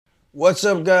What's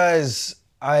up, guys?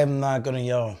 I am not gonna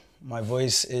yell. My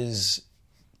voice is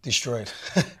destroyed.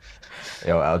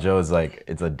 Yo, Aljo is like,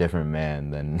 it's a different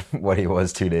man than what he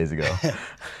was 2 days ago.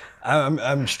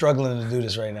 I'm struggling to do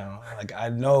this right now. Like, I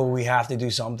know we have to do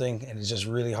something, and it's just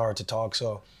really hard to talk,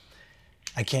 so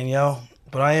I can't yell.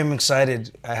 But I am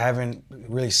excited. I haven't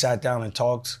really sat down and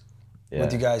talked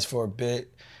with you guys for a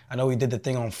bit. I know we did the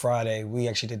thing on Friday. We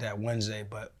actually did that Wednesday,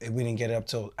 but we didn't get it up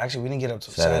till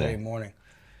Saturday morning.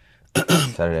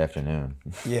 Saturday afternoon.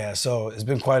 Yeah, so it's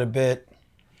been quite a bit.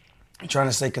 I'm trying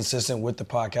to stay consistent with the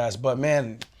podcast, but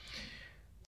man,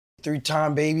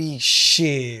 3-time baby,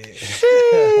 shit.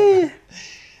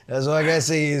 That's all I gotta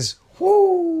say is,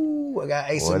 whoo! I got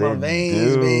ice in my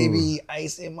veins, baby.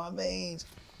 Ice in my veins.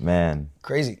 Man.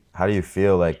 Crazy. How do you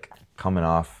feel like coming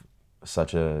off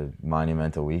such a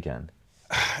monumental weekend?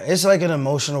 It's like an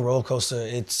emotional roller coaster.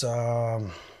 It's,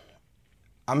 I'm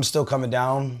still coming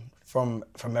down from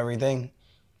everything.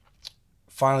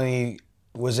 Finally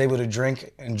was able to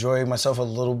drink, enjoy myself a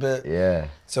little bit. Yeah.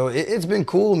 So it's been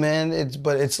cool, man.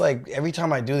 But it's like every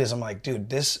time I do this, I'm like, dude,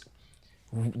 this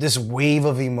wave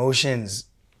of emotions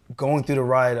going through the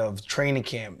ride of training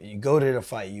camp. You go to the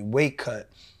fight, you weight cut,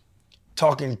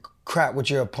 talking crap with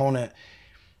your opponent,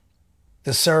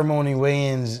 the ceremony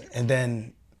weigh-ins, and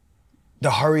then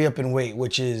the hurry up and wait,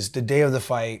 which is the day of the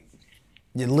fight.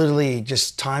 You literally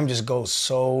time just goes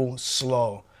so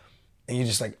slow. And you're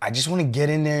just like, I just want to get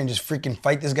in there and just freaking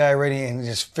fight this guy already and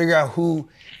just figure out who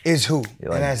is who.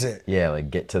 And that's it. Yeah, like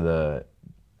get to the...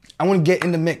 I want to get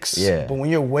in the mix. Yeah. But when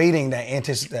you're waiting, that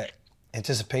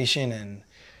anticipation and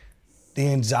the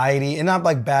anxiety, and not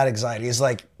like bad anxiety, it's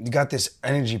like you got this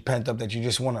energy pent up that you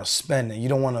just want to spend and you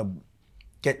don't want to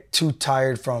get too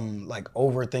tired from like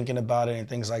overthinking about it and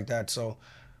things like that. So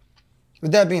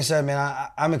with that being said, man,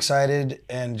 I'm excited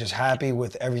and just happy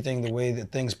with everything, the way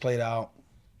that things played out.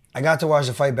 I got to watch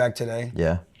the fight back today.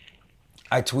 Yeah.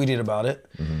 I tweeted about it.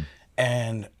 Mm-hmm.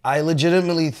 And I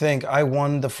legitimately think I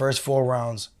won the first 4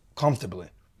 rounds comfortably.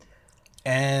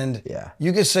 And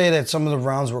you could say that some of the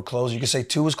rounds were close. You could say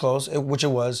 2 was close, which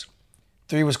it was.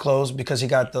 3 was close because he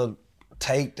got the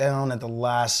takedown at the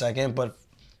last second. But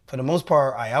for the most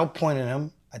part, I outpointed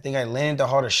him. I think I landed the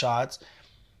harder shots.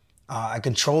 I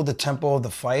controlled the tempo of the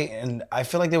fight, and I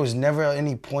feel like there was never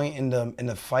any point in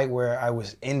the fight where I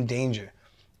was in danger.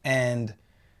 And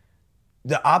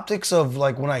the optics of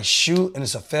like when I shoot and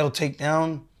it's a failed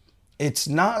takedown, it's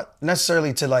not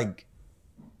necessarily to like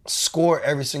score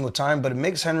every single time, but it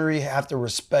makes Henry have to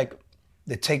respect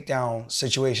the takedown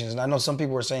situations. And I know some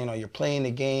people are saying, oh, you're playing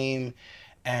the game,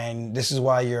 and this is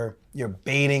why you're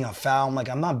baiting a foul. I'm like,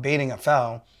 I'm not baiting a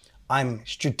foul. I'm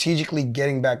strategically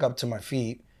getting back up to my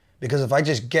feet. Because if I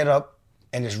just get up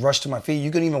and just rush to my feet, you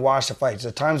can even watch the fight.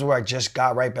 There's times where I just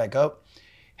got right back up.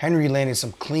 Henry landed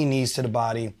some clean knees to the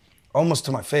body, almost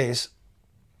to my face.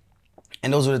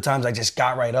 And those were the times I just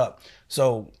got right up.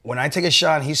 So when I take a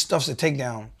shot and he stuffs the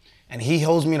takedown and he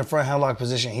holds me in a front headlock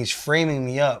position, he's framing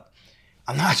me up,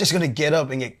 I'm not just gonna get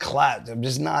up and get clapped. I'm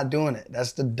just not doing it.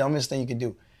 That's the dumbest thing you could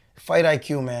do. Fight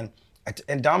IQ, man.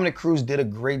 And Dominic Cruz did a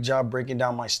great job breaking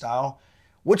down my style,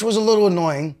 which was a little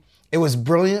annoying. It was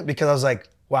brilliant because I was like,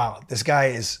 wow, this guy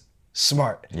is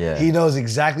smart. Yeah. He knows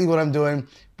exactly what I'm doing,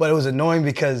 but it was annoying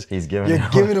because you're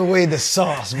giving away the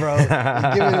sauce, bro.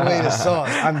 You're giving away the sauce.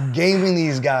 I'm gaming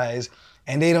these guys,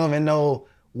 and they don't even know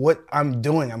what I'm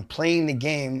doing. I'm playing the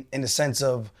game in the sense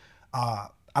of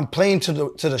I'm playing to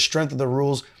the strength of the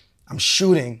rules. I'm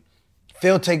shooting.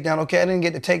 Failed takedown. Okay, I didn't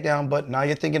get the takedown, but now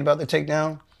you're thinking about the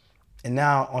takedown. And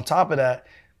now on top of that,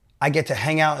 I get to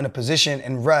hang out in a position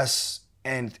and rest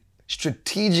and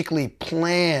strategically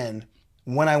plan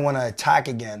when I want to attack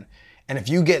again. And if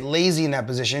you get lazy in that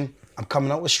position, I'm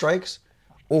coming up with strikes.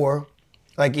 Or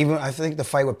like even I think the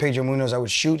fight with Pedro Munoz, I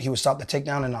would shoot, he would stop the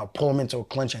takedown, and I'll pull him into a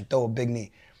clinch and throw a big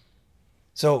knee.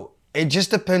 So it just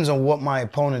depends on what my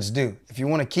opponents do. If you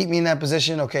want to keep me in that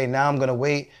position, okay, now I'm going to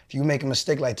wait. If you make a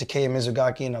mistake like Takeya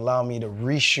Mizugaki and allow me to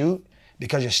reshoot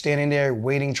because you're standing there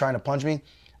waiting, trying to punch me,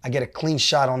 I get a clean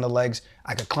shot on the legs.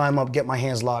 I could climb up, get my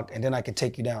hands locked, and then I could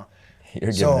take you down.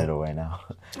 You're giving it away now.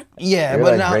 Yeah, You're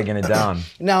but like now, breaking it down.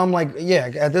 Now I'm like, yeah,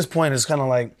 at this point it's kind of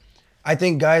like, I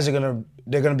think guys are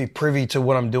they're gonna be privy to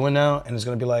what I'm doing now, and it's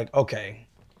gonna be like, okay,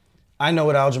 I know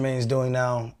what Aljamain is doing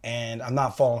now, and I'm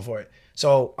not falling for it.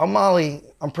 So Amali,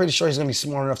 I'm pretty sure he's gonna be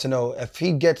smart enough to know if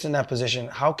he gets in that position,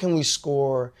 how can we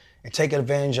score and take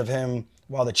advantage of him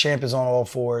while the champ is on all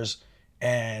fours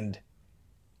and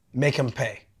make him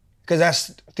pay? Because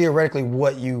that's theoretically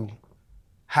what you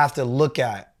have to look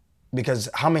at. Because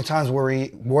how many times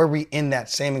were we in that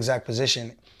same exact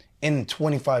position in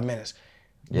 25 minutes?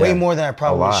 Yeah, way more than I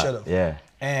probably should have. Yeah.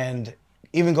 And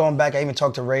even going back, I even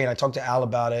talked to Ray and I talked to Al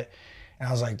about it. And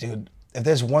I was like, dude, if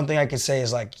there's one thing I could say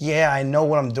is like, yeah, I know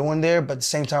what I'm doing there, but at the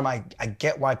same time, I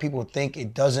get why people think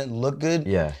it doesn't look good.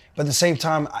 Yeah. But at the same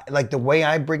time, like the way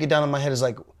I break it down in my head is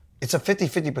like, it's a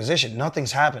 50-50 position.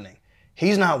 Nothing's happening.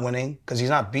 He's not winning because he's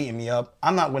not beating me up.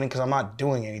 I'm not winning because I'm not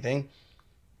doing anything.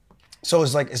 So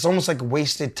it's like, it's almost like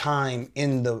wasted time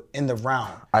in the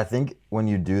round. I think when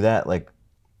you do that, like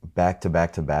back to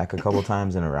back to back a couple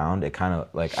times in a round, it kind of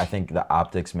like, I think the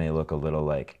optics may look a little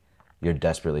like you're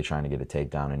desperately trying to get a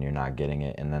takedown and you're not getting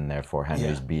it, and then therefore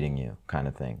Henry's beating you, kind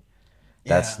of thing.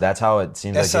 That's how it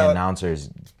seems like the announcers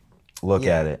look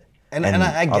at it, and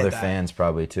I get other that. Fans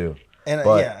probably too. And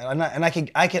but,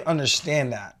 I can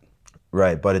understand that.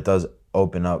 Right, but it does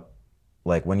open up,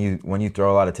 like when you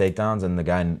throw a lot of takedowns and the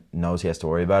guy knows he has to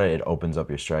worry about it, it opens up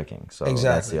your striking. So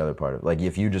that's the other part of it. Like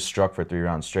if you just struck for 3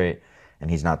 rounds straight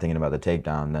and he's not thinking about the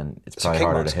takedown, then it's probably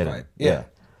harder to hit him. Yeah.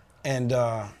 And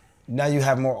now you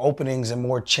have more openings and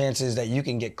more chances that you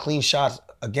can get clean shots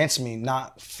against me,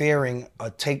 not fearing a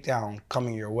takedown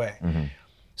coming your way. Mm-hmm.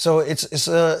 So it's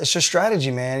a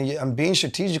strategy, man. I'm being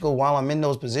strategical while I'm in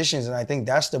those positions, and I think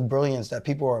that's the brilliance that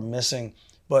people are missing.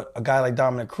 But a guy like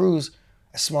Dominic Cruz,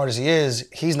 as smart as he is,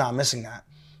 he's not missing that.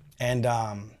 And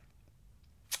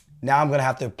now I'm going to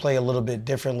have to play a little bit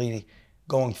differently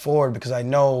going forward because I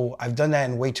know I've done that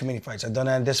in way too many fights. I've done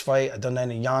that in this fight. I've done that in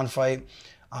the Jan fight.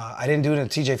 I didn't do it in the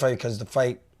TJ fight because the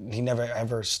fight, he never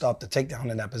ever stopped the takedown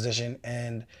in that position.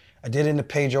 And I did it in the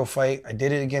Pedro fight. I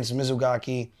did it against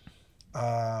Mizugaki.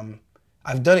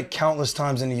 I've done it countless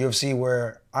times in the UFC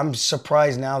where I'm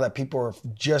surprised now that people are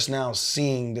just now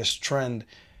seeing this trend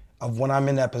of when I'm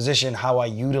in that position, how I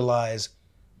utilize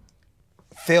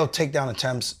failed takedown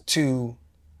attempts to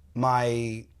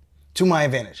my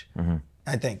advantage. Mm-hmm.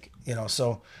 I think,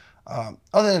 so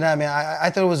other than that, man, I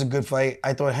thought it was a good fight.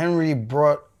 I thought Henry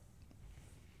brought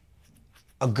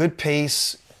a good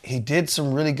pace. He did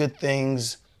some really good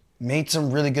things, made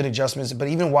some really good adjustments. But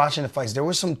even watching the fights, there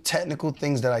were some technical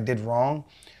things that I did wrong.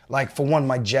 Like, for one,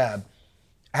 my jab.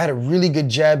 I had a really good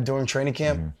jab during training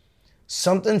camp. Mm-hmm.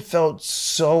 Something felt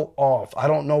so off. I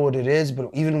don't know what it is, but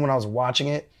even when I was watching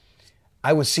it,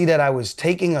 I would see that I was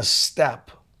taking a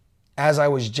step as I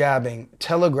was jabbing,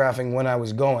 telegraphing when I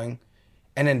was going.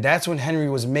 And then that's when Henry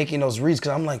was making those reads,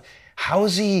 because I'm like, how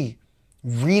is he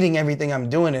reading everything I'm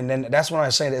doing? And then that's when I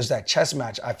say there's that chess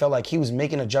match. I felt like he was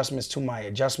making adjustments to my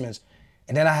adjustments,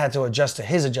 and then I had to adjust to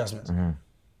his adjustments. Mm-hmm.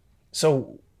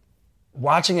 So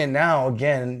watching it now,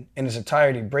 again, in its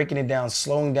entirety, breaking it down,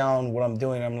 slowing down what I'm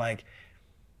doing, I'm like,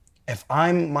 if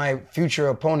I'm my future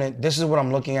opponent, this is what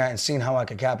I'm looking at and seeing how I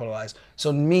could capitalize.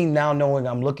 So me now knowing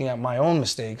I'm looking at my own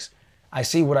mistakes, I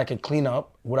see what I could clean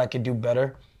up, what I could do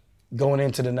better going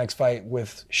into the next fight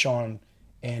with Sean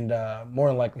in more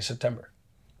than likely September.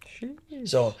 Jeez.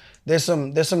 So there's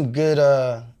some good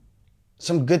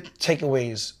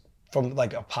takeaways from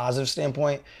like a positive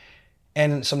standpoint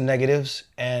and some negatives.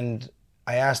 And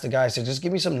I asked the guys to just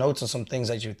give me some notes on some things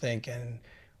that you think, and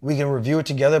we can review it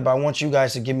together, but I want you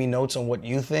guys to give me notes on what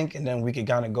you think, and then we could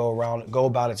kind of go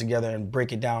about it together and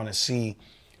break it down and see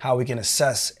how we can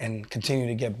assess and continue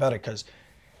to get better. Because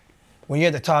when you're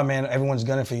at the top, man, everyone's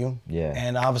gunning for you. Yeah.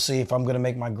 And obviously, if I'm going to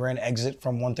make my grand exit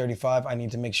from 135, I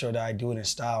need to make sure that I do it in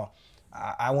style.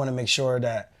 I want to make sure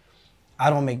that I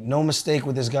don't make no mistake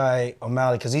with this guy,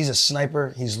 O'Malley, because he's a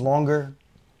sniper. He's longer.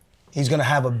 He's going to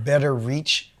have a better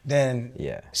reach than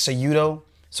Cejudo.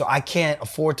 So I can't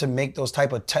afford to make those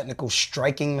type of technical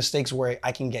striking mistakes where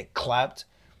I can get clapped.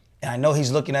 And I know he's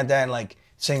looking at that and like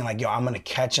saying like, yo, I'm going to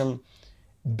catch him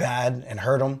bad and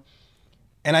hurt him.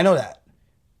 And I know that.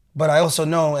 But I also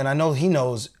know, and I know he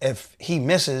knows, if he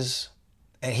misses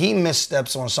and he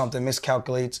missteps on something,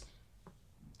 miscalculates,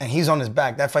 and he's on his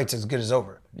back, that fight's as good as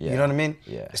over. Yeah. You know what I mean?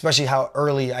 Yeah. Especially how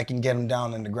early I can get him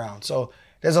down in the ground. So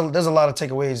there's a lot of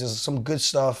takeaways. There's some good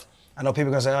stuff. I know people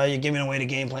are going to say, oh, you're giving away the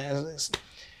game plan.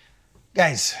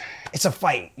 Guys, it's a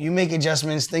fight. You make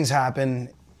adjustments, things happen.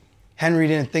 Henry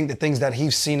didn't think the things that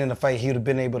he's seen in the fight, he would have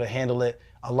been able to handle it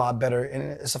a lot better.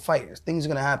 And it's a fight. Things are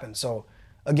going to happen. So,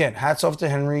 again, hats off to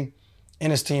Henry and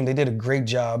his team. They did a great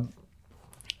job.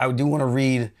 I do want to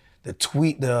read the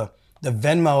tweet, the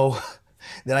Venmo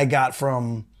that I got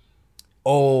from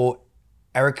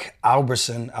Eric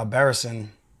Alberson.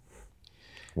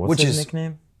 What's his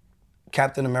nickname?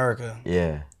 Captain America.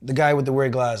 Yeah. The guy with the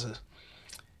weird glasses.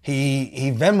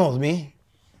 He Venmo'd me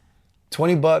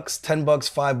 $20, $10,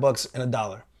 $5, and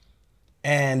 $1.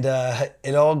 And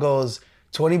it all goes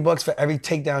 $20 for every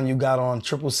takedown you got on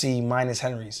Triple C minus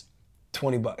Henry's.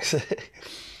 $20.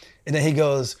 And then he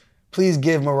goes, Please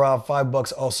give Marab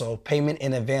 $5 also. Payment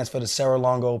in advance for the Sarah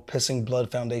Longo Pissing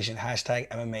Blood Foundation. Hashtag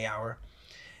MMA Hour.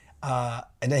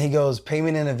 And then he goes,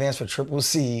 payment in advance for Triple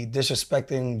C,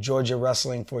 disrespecting Georgia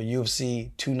Wrestling for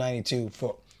UFC 292.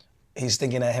 He's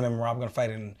thinking that him and Marab are going to fight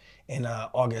in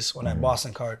August on that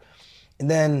Boston card. And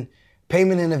then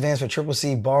payment in advance for Triple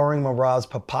C, borrowing Marab's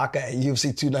papaka at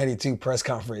UFC 292 press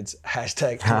conference.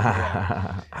 Hashtag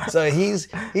MMA. So he's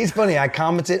funny. I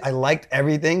commented. I liked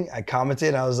everything. I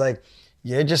commented. I was like,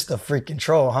 you're just a freaking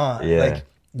troll, huh? Yeah. Like,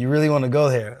 you really want to go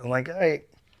there? I'm like, all right.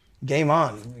 Game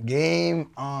on.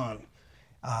 Game on.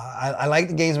 I like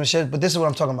the gamesmanship, but this is what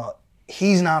I'm talking about.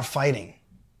 He's not fighting,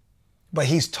 but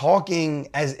he's talking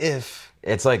as if...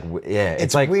 It's like, yeah.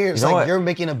 It's like weird. It's like you're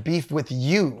making a beef with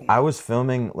you. I was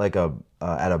filming like at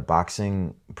a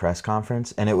boxing press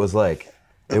conference, and it was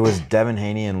Devin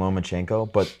Haney and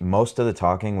Lomachenko, but most of the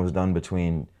talking was done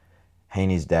between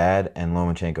Haney's dad and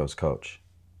Lomachenko's coach.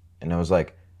 And it was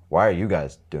like, why are you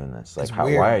guys doing this? Like,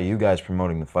 why are you guys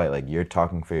promoting the fight? Like, you're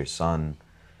talking for your son,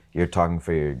 you're talking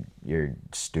for your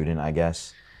student, I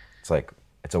guess. It's like,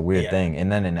 it's a weird thing.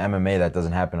 And then in MMA, that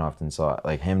doesn't happen often. So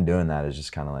like him doing that is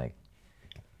just kind of like.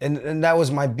 And that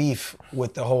was my beef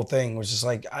with the whole thing, was just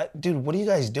like, dude, what are you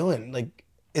guys doing? Like,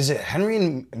 is it Henry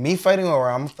and me fighting,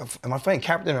 or am I fighting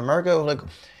Captain America? Like,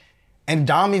 and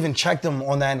Dom even checked him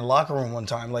on that in the locker room one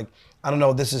time. Like, I don't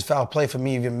know if this is foul play for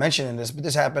me even mentioning this, but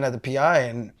this happened at the PI,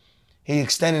 and he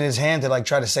extended his hand to like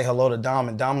try to say hello to Dom,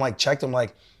 and Dom like checked him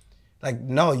like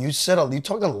no, you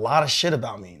talked a lot of shit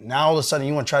about me. Now all of a sudden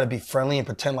you want to try to be friendly and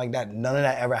pretend like that none of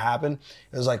that ever happened.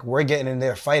 It was like, we're getting in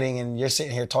there fighting and you're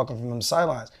sitting here talking from the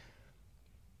sidelines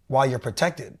while you're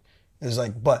protected. It was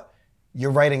like, but you're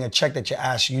writing a check that your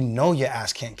ass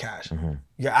can't cash. Mm-hmm.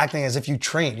 You're acting as if you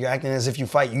train. You're acting as if you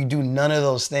fight. You do none of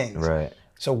those things. Right.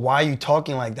 So why are you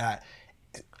talking like that?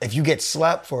 If you get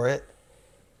slapped for it,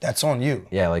 that's on you.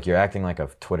 Yeah, like you're acting like a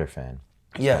Twitter fan.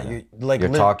 Yeah,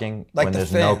 you're talking like when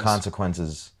there's no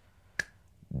consequences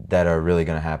that are really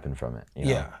going to happen from it. You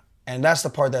know? Yeah, and that's the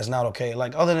part that's not okay.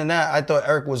 Like, other than that, I thought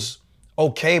Eric was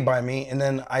okay by me, and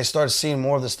then I started seeing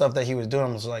more of the stuff that he was doing.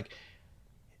 I was like,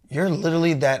 you're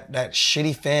literally that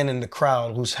shitty fan in the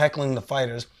crowd who's heckling the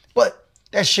fighters, but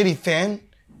that shitty fan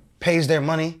pays their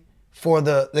money for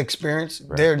the experience.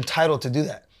 Right. They're entitled to do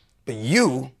that. But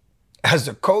you, as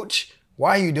the coach,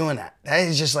 why are you doing that? That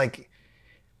is just like...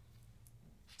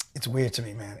 It's weird to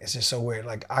me, man. It's just so weird.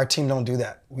 Like, our team don't do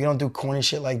that. We don't do corny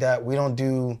shit like that. We don't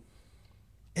do...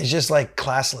 It's just like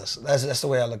classless. That's the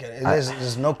way I look at it.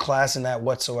 There's no class in that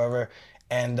whatsoever.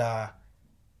 And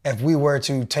if we were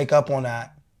to take up on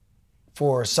that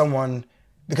for someone...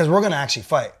 Because we're going to actually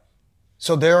fight.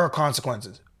 So there are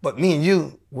consequences. But me and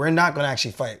you, we're not going to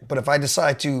actually fight. But if I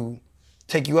decide to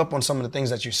take you up on some of the things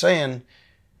that you're saying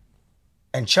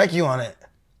and check you on it,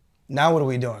 now what are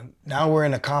we doing? Now we're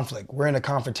in a conflict. We're in a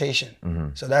confrontation.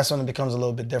 Mm-hmm. So that's when it becomes a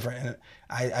little bit different. And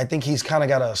I think he's kind of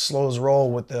got to slow his roll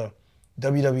with the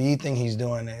WWE thing he's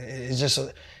doing. It's just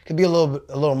it could be a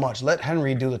little much. Let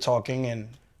Henry do the talking and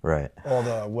all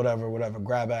the whatever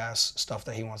grab ass stuff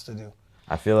that he wants to do.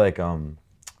 I feel like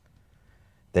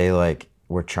they like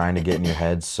were trying to get in your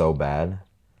head so bad,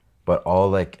 but all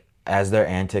like as their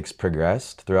antics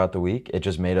progressed throughout the week, it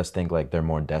just made us think like they're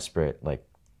more desperate. Like.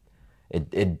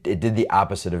 It did the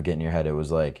opposite of getting in your head. It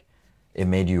was like, it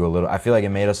made you a little, I feel like it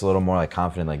made us a little more like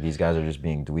confident, like these guys are just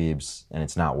being dweebs and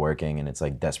it's not working and it's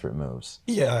like desperate moves.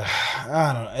 Yeah,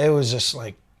 I don't know. It was just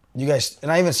like, you guys, and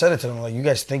I even said it to them, like, you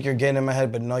guys think you're getting in my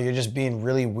head, but no, you're just being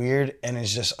really weird and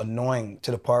it's just annoying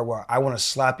to the part where I want to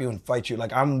slap you and fight you.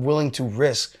 Like, I'm willing to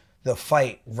risk the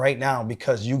fight right now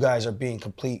because you guys are being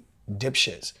complete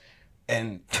dipshits.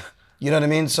 And you know what I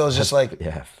mean? So it's just like...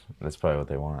 Yeah, that's probably what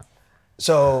they want.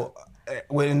 So...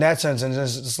 in that sense, and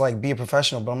it's like, be a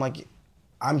professional. But I'm like,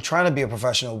 I'm trying to be a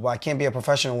professional, but I can't be a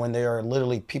professional when there are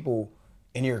literally people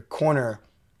in your corner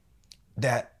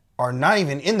that are not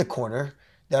even in the corner,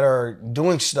 that are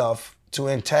doing stuff to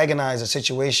antagonize a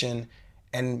situation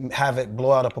and have it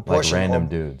blow out of proportion. Like random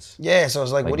dudes. Yeah, so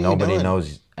it's like what are you doing? Nobody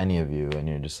knows any of you, and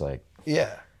you're just like,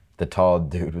 yeah, the tall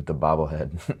dude with the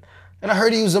bobblehead. And I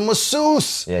heard he was a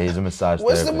masseuse. Yeah, he's a massage therapist.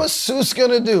 What's the masseuse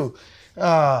gonna do?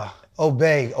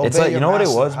 Obey. It's like, you know what it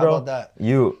was, bro? How about that?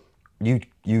 You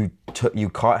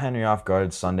caught Henry off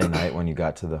guard Sunday night when you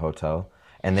got to the hotel,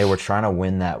 and they were trying to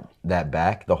win that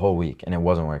back the whole week, and it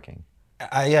wasn't working.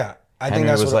 Yeah.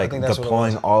 Henry was like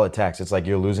deploying all attacks. It's like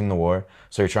you're losing the war,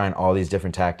 so you're trying all these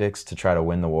different tactics to try to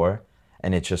win the war,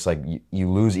 and it's just like you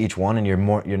lose each one, and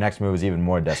your next move is even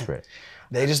more desperate.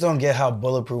 They just don't get how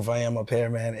bulletproof I am up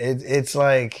here, man. It's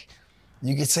like,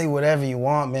 you can say whatever you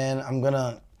want, man.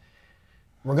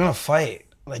 We're gonna fight.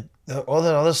 Like all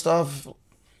that other stuff,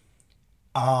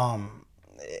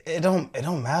 it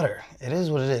don't matter. It is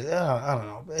what it is. I don't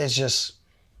know. It's just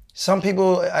some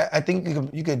people. I think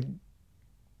you could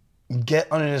get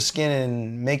under the skin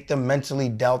and make them mentally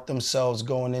doubt themselves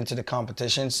going into the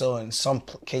competition. So in some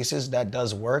cases that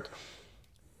does work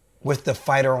with the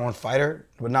fighter on fighter,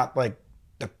 but not like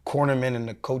the cornermen and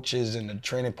the coaches and the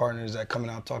training partners that coming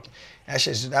out talking.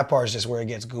 That part is just where it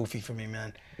gets goofy for me,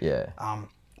 man. Yeah.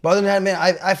 But other than that,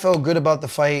 man, I felt good about the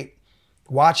fight.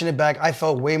 Watching it back, I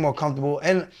felt way more comfortable.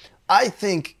 And I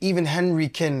think even Henry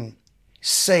can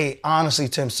say honestly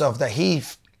to himself that he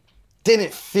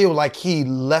didn't feel like he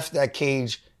left that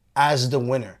cage as the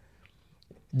winner.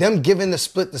 Them giving the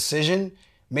split decision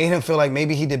made him feel like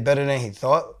maybe he did better than he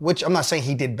thought, which I'm not saying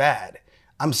he did bad.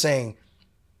 I'm saying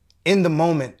in the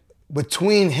moment,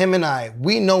 between him and I,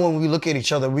 we know when we look at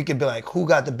each other, we could be like, who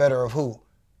got the better of who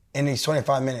in these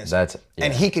 25 minutes?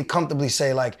 And he could comfortably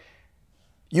say like,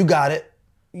 you got it.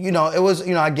 You know, it was,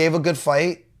 I gave a good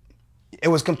fight. It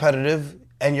was competitive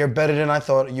and you're better than I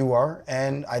thought you are.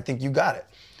 And I think you got it.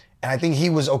 And I think he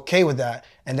was okay with that.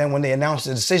 And then when they announced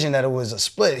the decision that it was a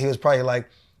split, he was probably like,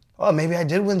 oh, maybe I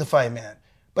did win the fight, man.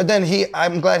 But then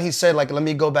I'm glad he said, like, let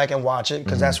me go back and watch it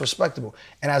because that's respectable.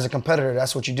 And as a competitor,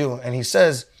 that's what you do. And he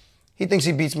says, he thinks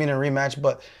he beats me in a rematch.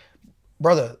 But,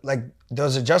 brother, like,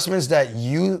 those adjustments that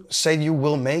you say you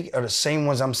will make are the same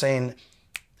ones I'm saying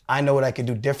I know what I could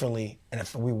do differently. And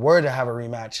if we were to have a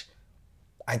rematch,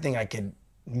 I think I could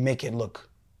make it look,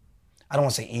 I don't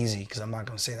want to say easy because I'm not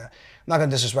going to say that. I'm not going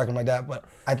to disrespect him like that, but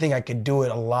I think I could do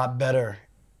it a lot better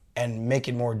and make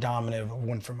it more dominant of a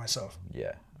win for myself.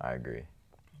 Yeah, I agree.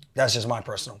 That's just my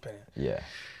personal opinion. Yeah.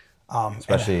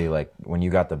 Especially like when you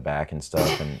got the back and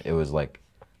stuff and it was like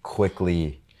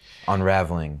quickly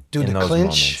unraveling in those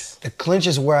moments. The clinch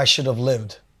is where I should have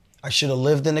lived. I should have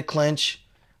lived in the clinch.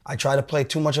 I try to play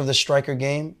too much of the striker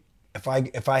game. If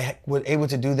I were able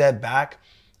to do that back,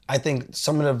 I think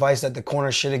some of the advice that the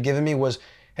corner should have given me was,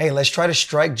 hey, let's try to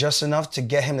strike just enough to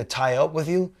get him to tie up with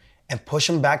you and push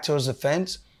him back towards the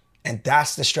fence. And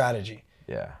that's the strategy.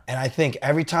 Yeah. And I think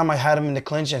every time I had him in the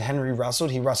clinch and Henry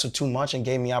wrestled, he wrestled too much and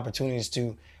gave me opportunities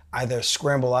to either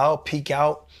scramble out, peek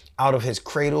out of his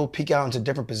cradle, peek out into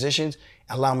different positions,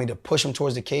 allow me to push him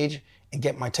towards the cage and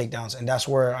get my takedowns. And that's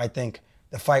where I think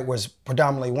the fight was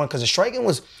predominantly won because the striking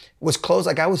was close.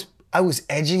 Like I was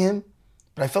edging him,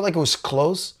 but I felt like it was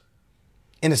close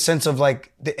in the sense of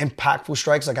like the impactful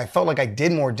strikes. Like I felt like I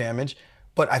did more damage,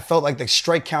 but I felt like the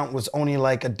strike count was only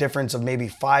like a difference of maybe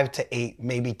 5 to 8,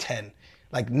 maybe 10.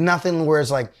 Like nothing where it's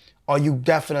like, oh, you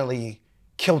definitely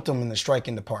killed him in the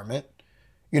striking department.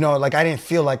 You know, like I didn't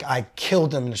feel like I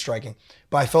killed him in the striking,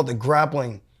 but I felt the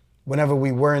grappling whenever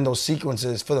we were in those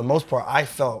sequences, for the most part, I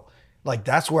felt like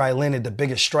that's where I landed the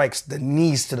biggest strikes, the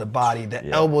knees to the body, the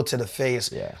elbow to the face.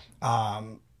 Yeah.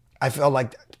 I felt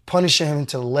like punishing him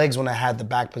to the legs when I had the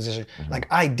back position. Like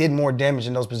I did more damage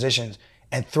in those positions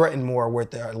and threatened more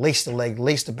with the lace the leg,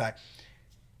 lace the back.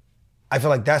 I feel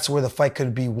like that's where the fight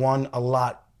could be won a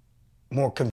lot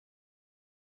more.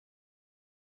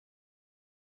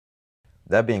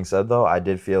 That being said, though, I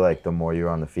did feel like the more you were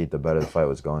on the feet, the better the fight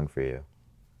was going for you.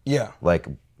 Yeah. Like,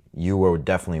 you were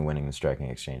definitely winning the striking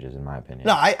exchanges, in my opinion.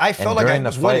 No, I felt like I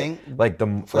was winning. Like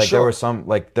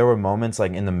there were moments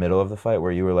like in the middle of the fight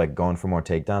where you were like going for more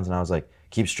takedowns, and I was like,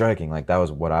 keep striking. Like that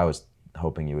was what I was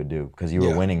hoping you would do because you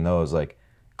were winning those like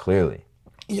clearly.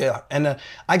 Yeah, and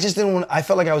I just didn't want. I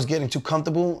felt like I was getting too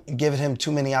comfortable, giving him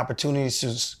too many opportunities to,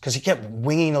 because he kept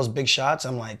winging those big shots.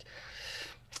 I'm like,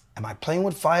 am I playing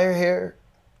with fire here?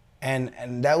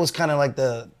 And that was kind of like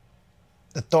the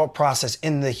thought process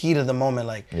in the heat of the moment.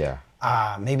 Like,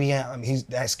 maybe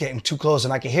that's getting too close,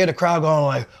 and I can hear the crowd going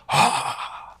like,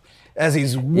 as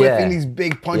he's whipping these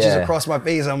big punches across my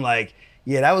face. I'm like,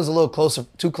 that was a little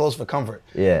too close for comfort.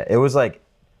 Yeah, it was like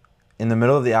in the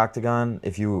middle of the octagon,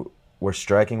 if you were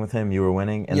striking with him, you were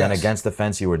winning. And then against the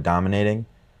fence, you were dominating,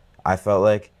 I felt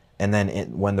like. And then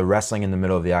when the wrestling in the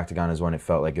middle of the octagon is when it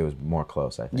felt like it was more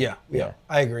close, I think. Yeah.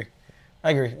 I agree.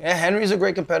 Yeah, Henry's a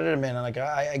great competitor, man. Like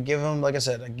I give him, like I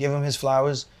said, I give him his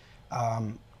flowers.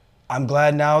 I'm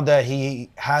glad now that he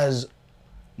has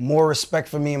more respect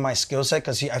for me and my skill set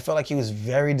because I felt like he was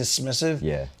very dismissive.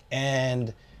 Yeah.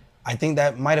 And I think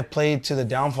that might have played to the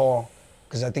downfall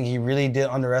because I think he really did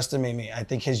underestimate me. I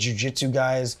think his jiu-jitsu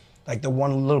guys, like the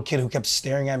one little kid who kept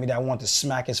staring at me that I wanted to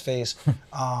smack his face.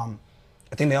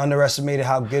 I think they underestimated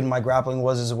how good my grappling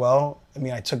was as well. I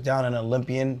mean, I took down an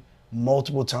Olympian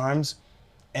multiple times,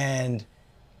 and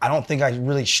I don't think I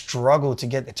really struggled to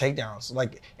get the takedowns.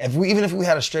 Like, even if we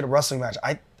had a straight up wrestling match,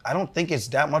 I don't think it's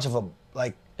that much of a,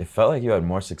 like... It felt like you had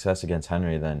more success against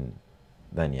Henry than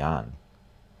than Jan.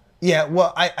 Yeah,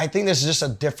 well, I think there's just a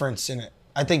difference in it.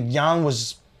 I think Jan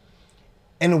was,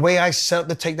 in the way I set up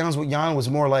the takedowns with Jan was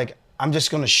more like, I'm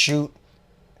just going to shoot.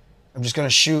 I'm just going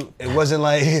to shoot. It wasn't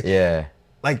like, Yeah.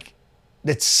 Like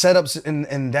the setups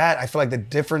in that, I feel like the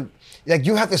different, like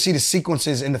you have to see the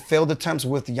sequences in the failed attempts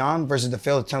with Jan versus the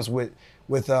failed attempts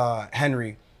with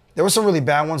Henry. There were some really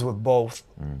bad ones with both.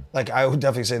 Like I would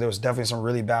definitely say there was definitely some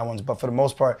really bad ones, but for the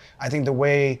most part, I think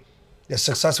the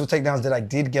successful takedowns that I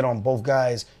did get on both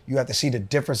guys, you have to see the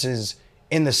differences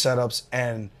in the setups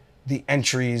and the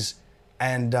entries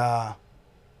and how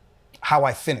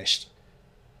I finished.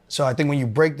 So I think when you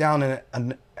break down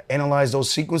and analyze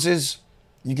those sequences,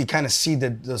 you can kind of see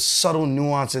the subtle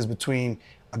nuances between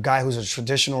a guy who's a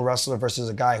traditional wrestler versus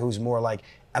a guy who's more like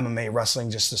MMA wrestling,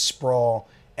 just a sprawl,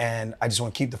 and I just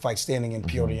want to keep the fight standing in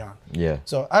Piotr Jan. Yeah.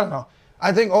 So I don't know.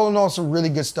 I think all in all, some really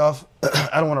good stuff.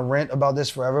 I don't want to rant about this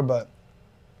forever, but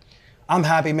I'm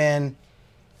happy, man.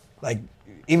 Like,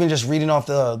 even just reading off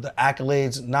the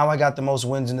accolades, now I got the most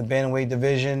wins in the bantamweight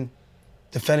division,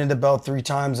 defended the belt 3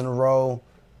 times in a row.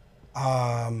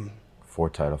 4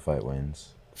 title fight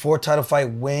wins. 4 title fight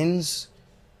wins.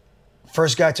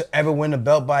 First guy to ever win a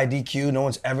belt by DQ. No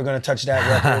one's ever going to touch that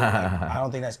record. Like, I don't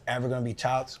think that's ever going to be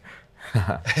topped.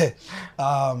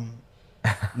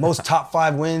 Most top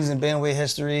 5 wins in bantamweight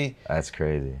history. That's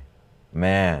crazy.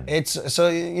 Man. It's, so,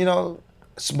 you know,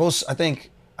 I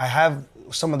think I have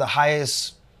some of the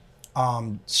highest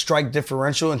strike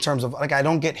differential in terms of, like, I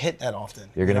don't get hit that often.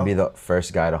 You're going to be the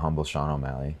first guy to humble Sean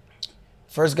O'Malley.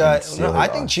 First guy, no, I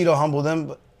think Cheeto humbled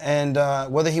him, and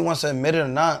whether he wants to admit it or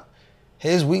not,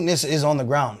 his weakness is on the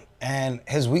ground, and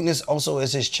his weakness also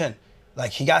is his chin.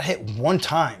 Like, he got hit 1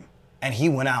 time, and he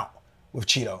went out with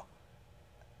Cheeto.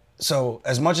 So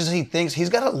as much as he thinks, he's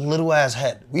got a little ass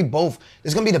head.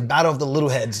 It's gonna be the battle of the little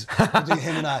heads between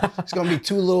him and I. It's gonna be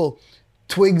 2 little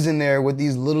twigs in there with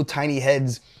these little tiny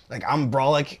heads. Like, I'm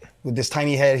brolic with this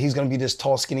tiny head. He's gonna be this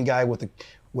tall, skinny guy with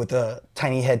a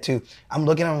tiny head too. I'm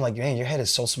looking at him like, man, your head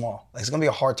is so small. Like, it's gonna be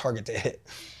a hard target to hit.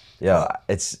 Yeah,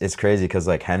 it's crazy because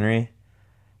like Henry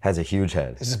has a huge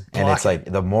head, and it's like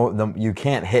you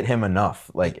can't hit him enough.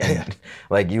 Like, and,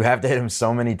 like you have to hit him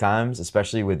so many times,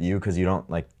 especially with you because you don't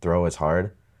like throw as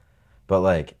hard. But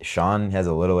like Sean has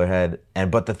a littler head,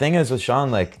 but the thing is with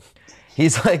Sean, like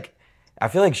he's like, I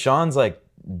feel like Sean's like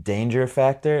danger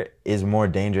factor is more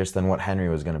dangerous than what Henry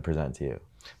was gonna present to you.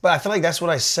 But I feel like that's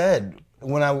what I said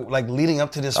when I like leading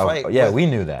up to this fight. Yeah, we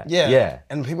knew that. Yeah.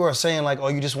 And people are saying like, oh,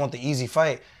 you just want the easy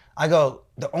fight. I go,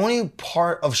 the only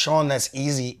part of Sean that's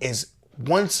easy is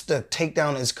once the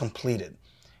takedown is completed.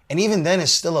 And even then,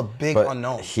 it's still a big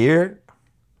unknown. Here,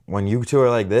 when you two are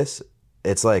like this,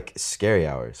 it's like scary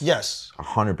hours. Yes.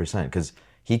 100%, because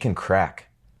he can crack.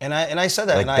 And I said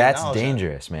that. Like, that's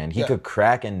dangerous, man. He could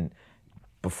crack and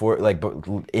before, like,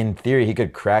 in theory, he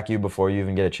could crack you before you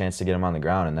even get a chance to get him on the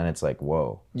ground. And then it's like,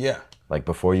 whoa. Yeah. Like,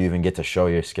 before you even get to show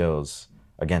your skills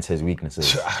against his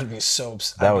weaknesses. I'd be so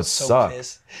pissed. That would suck.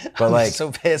 But like,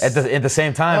 so pissed. At the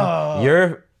same time,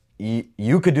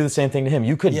 you could do the same thing to him.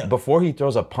 You could before he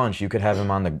throws a punch, you could have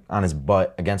him on his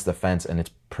butt against the fence, and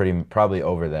it's probably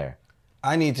over there.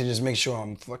 I need to just make sure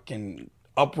I'm fucking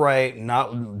upright,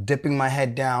 not dipping my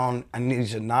head down. I need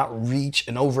to not reach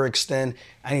and overextend.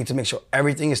 I need to make sure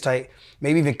everything is tight.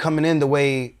 Maybe even coming in the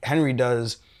way Henry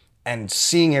does, and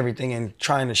seeing everything and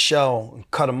trying to shell and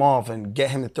cut him off and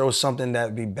get him to throw something that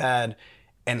would be bad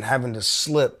and having to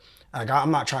slip. Like,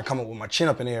 I'm not trying to come up with my chin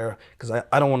up in the air because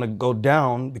I don't want to go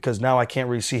down because now I can't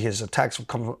really see his attacks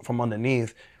coming from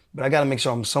underneath. But I got to make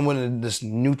sure I'm somewhere in this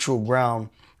neutral ground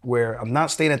where I'm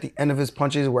not staying at the end of his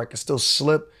punches, where I can still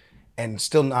slip and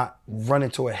still not run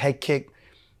into a head kick,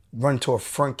 run into a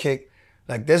front kick.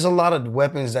 Like, there's a lot of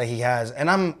weapons that he has, and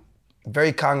I'm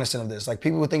very cognizant of this. Like,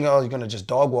 people would think, oh, you're gonna just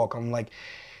dog walk. I'm like,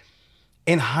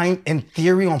 in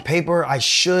theory, on paper, I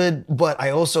should, but I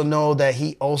also know that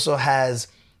he also has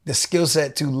the skill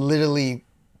set to literally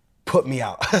put me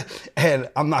out, and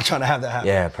I'm not trying to have that happen.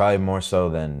 Yeah, probably more so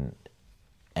than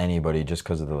anybody, just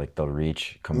because of the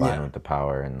reach combined with the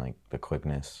power and like the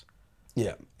quickness.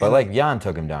 Yeah, but and like Jan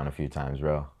took him down a few times,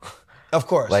 bro. Of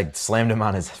course, like slammed him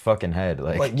on his fucking head.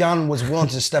 Like, but Jan was willing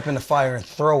to step in the fire and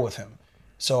throw with him.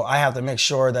 So I have to make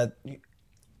sure that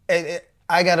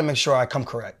I got to make sure I come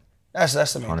correct. That's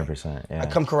the main 100%. Yeah. I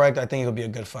come correct. I think it'll be a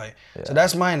good fight. Yeah. So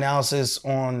that's my analysis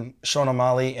on Sean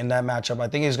O'Malley in that matchup. I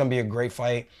think it's going to be a great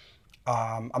fight.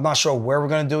 I'm not sure where we're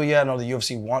going to do it yet. I know the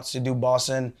UFC wants to do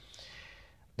Boston.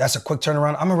 That's a quick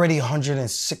turnaround. I'm already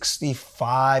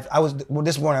 165.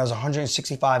 This morning I was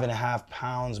 165 and a half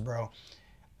pounds, bro.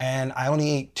 And I only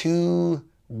ate 2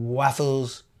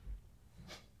 waffles.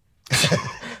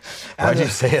 Why'd you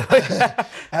say it like that?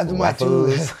 After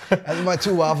my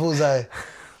two waffles, I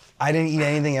didn't eat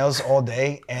anything else all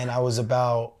day, and I was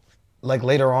about like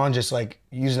later on just like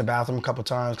using the bathroom a couple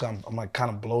times because I'm like kind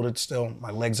of bloated still.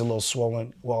 My legs a little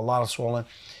swollen, well, a lot of swollen.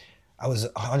 I was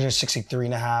 163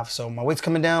 and a half, so my weight's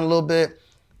coming down a little bit,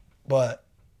 but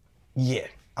yeah,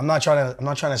 I'm not trying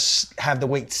to have the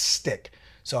weight stick.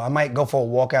 So I might go for a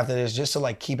walk after this just to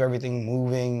like keep everything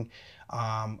moving.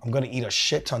 I'm gonna eat a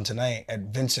shit ton tonight at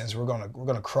Vincent's. We're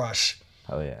gonna crush.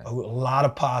 Oh yeah. A lot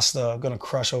of pasta. I'm gonna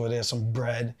crush over there, some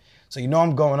bread. So you know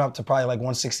I'm going up to probably like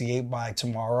 168 by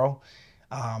tomorrow.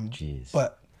 Jeez.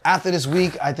 But after this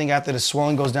week, I think after the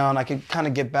swelling goes down, I can kind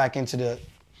of get back into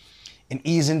and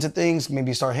ease into things.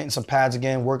 Maybe start hitting some pads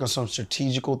again, work on some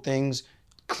strategical things,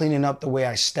 cleaning up the way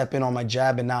I step in on my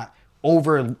jab and not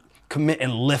over commit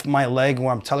and lift my leg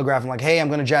where I'm telegraphing like, hey, I'm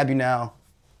gonna jab you now.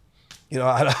 You know,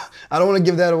 I don't want to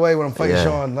give that away when I'm fighting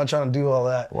Sean. I'm not trying to do all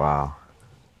that. Wow.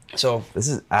 So this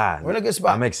is we're in a good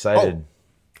spot. I'm excited.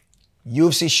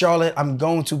 UFC Charlotte, I'm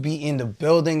going to be in the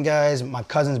building, guys. My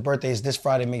cousin's birthday is this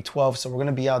Friday, May 12th, so we're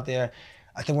gonna be out there.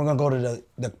 I think we're gonna go to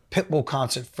the Pitbull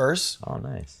concert first. Oh,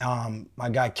 nice. My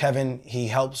guy Kevin, he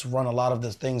helps run a lot of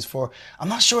the things for. I'm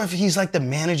not sure if he's like the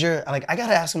manager. Like I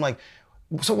gotta ask him like,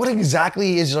 so what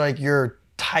exactly is like your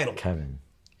title? Kevin.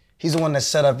 He's the one that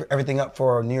set up everything up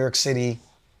for New York City.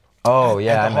 Oh at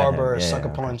yeah, the Harbor, Sucker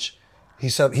Punch. He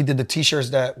did the T-shirts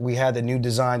that we had, the new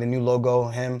design, the new logo.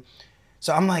 Him.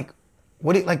 So I'm like,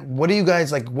 what do you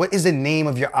guys like? What is the name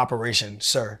of your operation,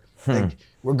 sir? Like,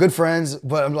 we're good friends,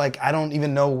 but I'm like, I don't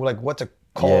even know like what to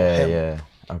call him. Yeah.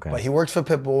 Okay. But he works for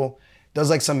Pitbull, does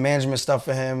like some management stuff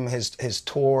for him, his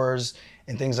tours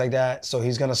and things like that. So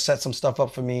he's gonna set some stuff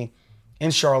up for me in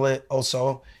Charlotte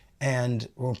also, and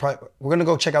we're gonna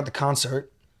go check out the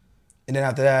concert. And then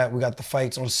after that, we got the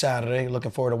fights on Saturday.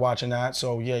 Looking forward to watching that.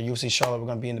 So yeah, UFC Charlotte, we're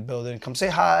gonna be in the building. Come say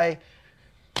hi.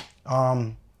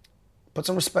 Put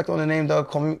some respect on the name, Doug.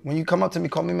 Call me when you come up to me.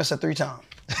 Call me Mr. 3-time.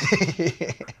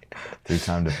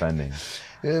 3-time defending.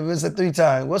 Yeah, Mr.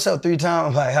 3-time. What's up, 3-time?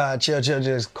 I'm like, chill.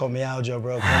 Just call me Aljo,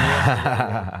 bro. Call me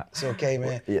Aljo. It's okay,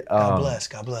 man.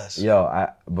 God bless. Yo,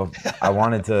 I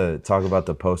wanted to talk about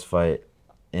the post-fight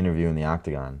interview in the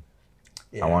Octagon.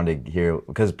 Yeah. I wanted to hear,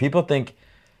 because people think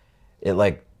it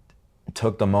like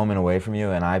took the moment away from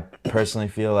you, and I personally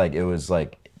feel like it was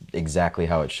like exactly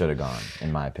how it should have gone,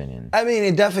 in my opinion. I mean,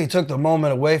 it definitely took the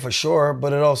moment away for sure,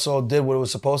 but it also did what it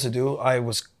was supposed to do. I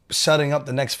was setting up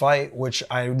the next fight, which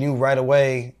I knew right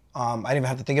away. I didn't even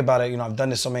have to think about it. You know, I've done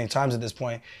this so many times at this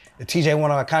point. The TJ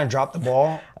one, I kind of dropped the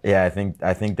ball. Yeah, I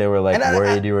think they were like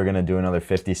worried you were gonna do another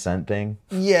 50 Cent thing.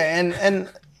 Yeah, and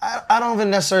I don't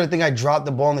even necessarily think I dropped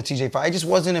the ball in the TJ fight. I just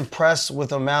wasn't impressed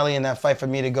with O'Malley in that fight for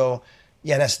me to go,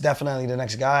 yeah, that's definitely the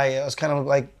next guy. It was kind of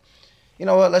like, you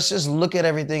know what, let's just look at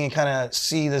everything and kind of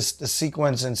see the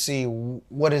sequence and see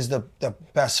what is the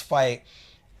best fight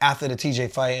after the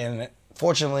TJ fight. And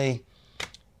fortunately,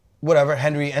 whatever,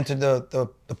 Henry entered the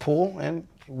pool and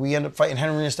we ended up fighting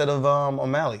Henry instead of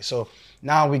O'Malley. So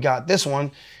now we got this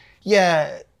one.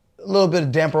 Yeah, a little bit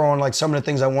of damper on like some of the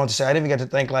things I wanted to say. I didn't even get to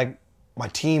thank like my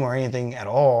team or anything at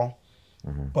all.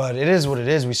 Mm-hmm. But it is what it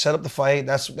is. We set up the fight.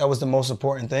 That was the most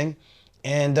important thing.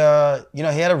 And, you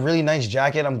know, he had a really nice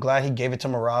jacket. I'm glad he gave it to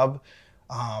Merab.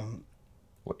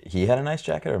 He had a nice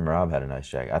jacket or Merab had a nice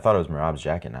jacket? I thought it was Merab's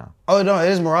jacket now. Oh, no, it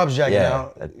is Merab's jacket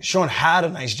now. Sean had a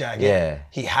nice jacket. Yeah.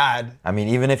 He had. I mean,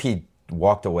 even if he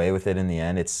walked away with it in the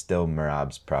end, it's still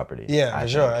Merab's property. Yeah, for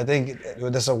sure. I think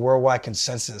that's a worldwide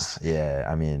consensus. Yeah,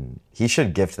 I mean, he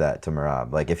should gift that to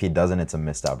Merab. Like, if he doesn't, it's a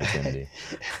missed opportunity.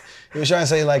 He was trying to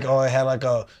say like, oh, it had like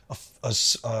a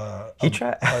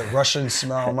Russian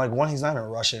smell. I'm like, one, he's not a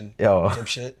Russian. Yo,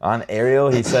 dipshit. On Ariel,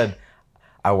 he said,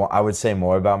 I would say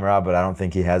more about Merab, but I don't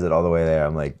think he has it all the way there.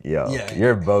 I'm like, yo,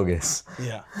 you're bogus.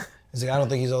 Yeah. He's like, I don't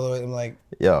think he's all the way. I'm like,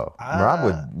 yo,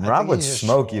 Merab would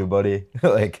smoke you, buddy.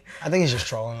 Like, I think he's just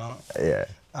trolling out. Yeah.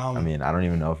 I mean, I don't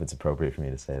even know if it's appropriate for me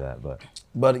to say that,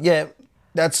 but yeah,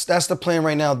 that's the plan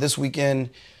right now. This weekend,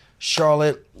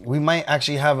 Charlotte, we might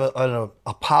actually have a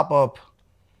pop-up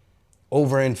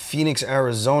over in Phoenix,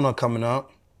 Arizona coming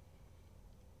up.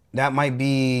 That might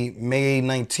be May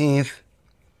 19th.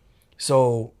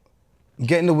 So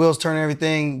getting the wheels turning,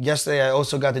 everything. Yesterday, I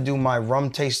also got to do my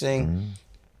rum tasting. Mm-hmm.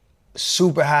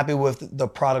 Super happy with the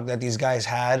product that these guys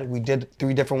had. We did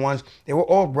 3 different ones. They were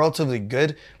all relatively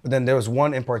good, but then there was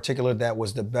one in particular that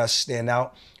was the best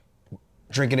standout.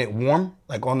 Drinking it warm,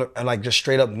 like just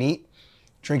straight up neat.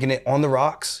 Drinking it on the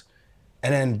rocks,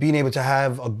 and then being able to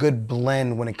have a good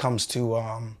blend when it comes to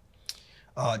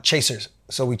chasers.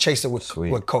 So we chased it with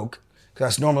Coke, because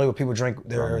that's normally what people drink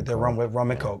their rum with, rum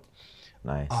and Coke.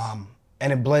 Nice.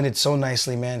 and it blended so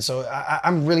nicely, man. So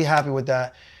I'm really happy with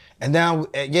that. And now,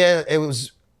 yeah, it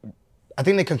was. I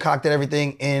think they concocted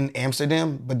everything in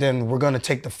Amsterdam, but then we're gonna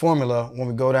take the formula when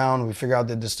we go down. We figure out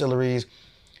the distilleries,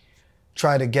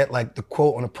 try to get like the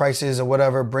quote on the prices or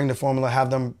whatever. Bring the formula, have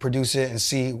them produce it, and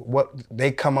see what they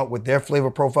come up with their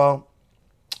flavor profile,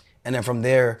 and then from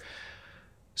there,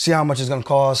 see how much it's gonna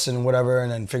cost and whatever,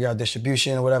 and then figure out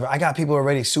distribution or whatever. I got people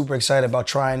already super excited about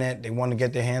trying it. They want to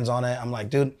get their hands on it. I'm like,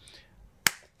 dude.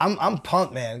 I'm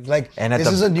pumped, man. Like, and at this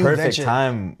is a new perfect venture.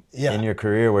 time in your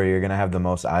career where you're gonna have the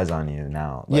most eyes on you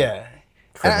now. Like,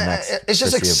 yeah, it's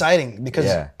just exciting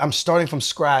because I'm starting from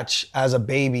scratch as a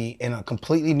baby in a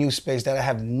completely new space that I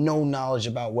have no knowledge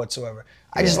about whatsoever.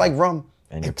 I just like rum,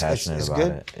 and you're passionate about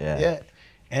it. Yeah,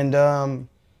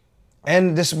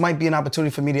 and this might be an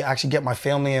opportunity for me to actually get my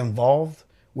family involved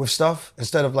with stuff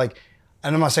instead of like.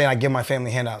 And I'm not saying I give my family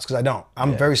handouts because I don't.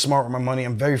 I'm very smart with my money.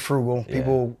 I'm very frugal.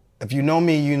 People. If you know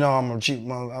me, you know I'm a cheap.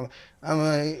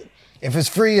 If it's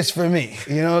free, it's for me.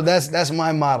 You know, that's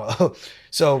my motto.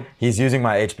 So he's using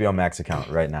my HBO Max account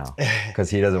right now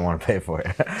because he doesn't want to pay for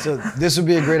it. So this would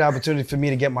be a great opportunity for me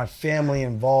to get my family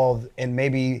involved and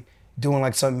maybe doing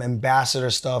like some ambassador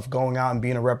stuff, going out and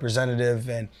being a representative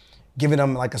and giving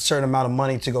them like a certain amount of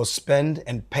money to go spend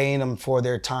and paying them for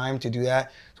their time to do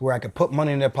that, to where I could put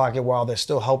money in their pocket while they're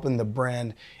still helping the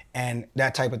brand and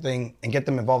that type of thing, and get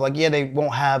them involved. Like, yeah, they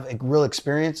won't have a real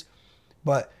experience,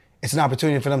 but it's an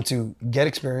opportunity for them to get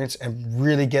experience and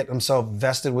really get themselves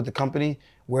vested with the company,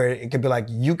 where it could be like,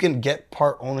 you can get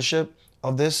part ownership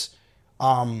of this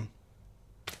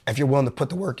if you're willing to put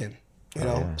the work in, you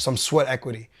know, some sweat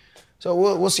equity. So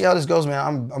we'll see how this goes,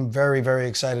 man. I'm very, very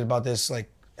excited about this.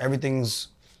 Like, everything's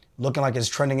looking like it's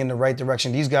trending in the right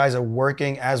direction. These guys are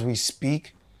working as we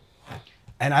speak.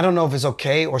 And I don't know if it's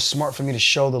okay or smart for me to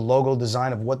show the logo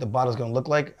design of what the bottle's gonna look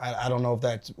like. I don't know if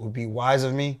that would be wise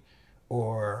of me,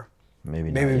 or maybe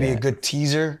it'd be a good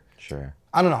teaser. Sure.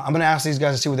 I don't know. I'm gonna ask these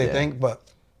guys to see what they think, but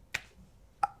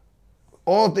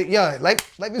life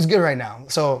is good right now.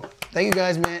 So thank you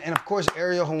guys, man. And of course,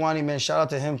 Ariel Hawani, man, shout out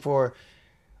to him for,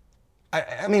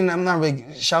 I mean, I'm not really,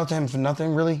 shout out to him for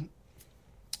nothing really.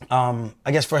 I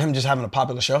guess for him just having a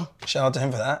popular show. Shout out to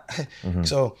him for that. Mm-hmm.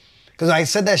 So, because I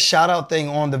said that shout out thing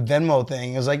on the Venmo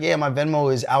thing. It was like, yeah, my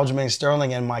Venmo is Aljamain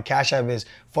Sterling and my Cash App is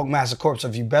Funkmaster Corp. So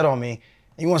if you bet on me,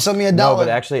 you want to send me $1. No, but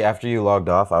actually after you logged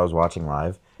off, I was watching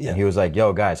live. Yeah. And he was like,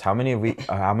 yo, guys,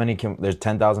 there's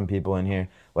 10,000 people in here.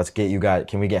 Let's get you guys,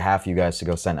 can we get half of you guys to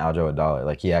go send Aljo $1?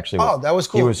 Like, he actually was, that was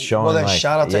cool. He was showing, well, then like,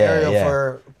 shout out to Ariel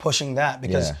for pushing that,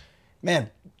 because, man,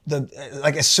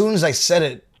 as soon as I said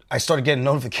it, I started getting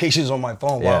notifications on my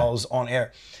phone while I was on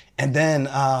air. And then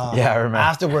I remember.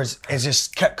 Afterwards, it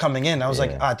just kept coming in. I was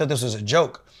like, I thought this was a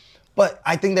joke. But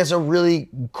I think that's a really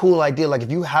cool idea. Like,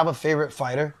 if you have a favorite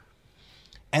fighter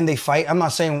and they fight,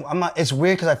 it's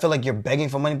weird because I feel like you're begging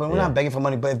for money, but we're not begging for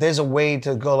money. But if there's a way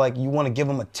to go, like, you want to give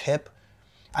them a tip.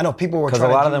 I know people were trying to.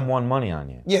 Because a lot of them won money on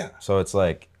you. Yeah. So it's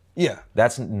like,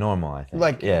 that's normal, I think.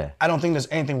 Like, I don't think there's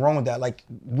anything wrong with that. Like,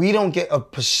 we don't get a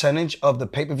percentage of the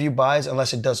pay-per-view buys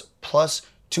unless it does plus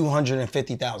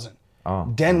 250,000.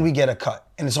 Oh. Then we get a cut,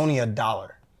 and it's only $1.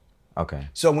 Okay.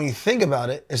 So when you think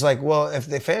about it, it's like, well, if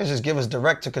the fans just give us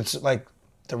direct to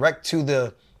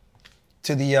the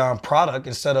product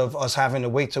instead of us having to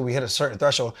wait till we hit a certain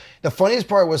threshold. The funniest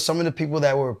part was some of the people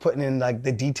that were putting in like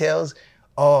the details.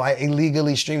 Oh, I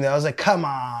illegally streamed that. I was like, come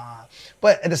on.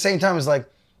 But at the same time, it's like,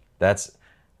 that's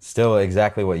still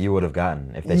exactly what you would have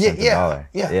gotten if they sent $1.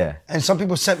 Yeah. And some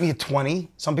people sent me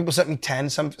 20. Some people sent me 10.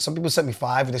 Some people sent me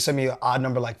 5. They sent me an odd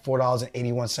number like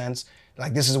 $4.81.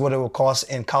 Like, this is what it will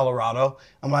cost in Colorado.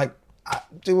 I'm like,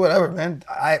 do whatever, man.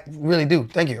 I really do.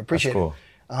 Thank you. Appreciate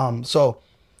it. So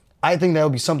I think that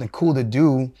would be something cool to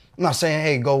do. I'm not saying,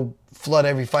 hey, go flood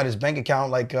every fighter's bank account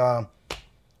like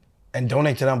and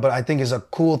donate to them, but I think it's a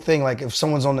cool thing. Like, if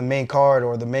someone's on the main card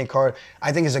or the main card,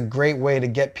 I think it's a great way to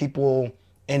get people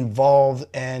involved.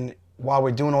 And while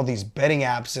we're doing all these betting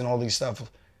apps and all these stuff,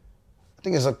 I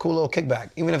think it's a cool little kickback,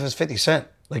 even if it's 50 cents.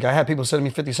 Like, I had people sending me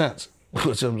 50 cents,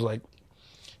 which I was like,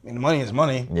 I mean, the money is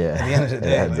money at the end of the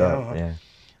day.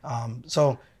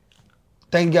 So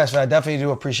thank you guys for that. I definitely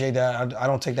do appreciate that. I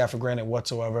don't take that for granted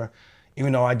whatsoever,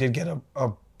 even though I did get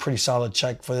a pretty solid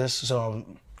check for this. So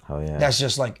that's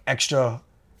just like extra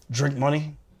drink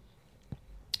money.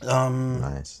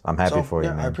 Nice. I'm happy for you,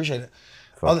 man. I appreciate it.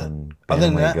 Other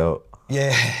than that,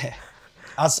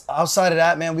 outside of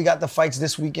that, man, we got the fights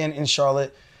this weekend in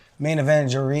Charlotte. Main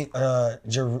event, how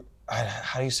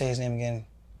do you say his name again?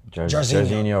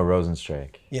 Jairzinho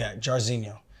Rosenstrike. Yeah,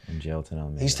 Jairzinho. And Jailton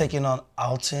Almeida. He's taking on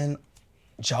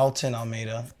Jailton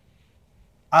Almeida.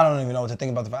 I don't even know what to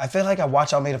think about the fight. I feel like I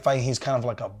watch Almeida fight, he's kind of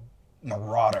like a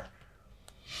marauder.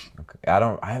 Okay.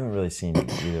 I haven't really seen either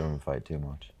of them fight too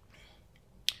much.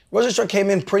 Rosenstruck came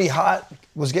in pretty hot,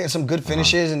 was getting some good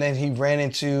finishes, and then he ran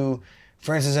into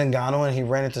Francis Ngannou, and he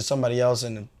ran into somebody else,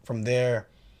 and from there,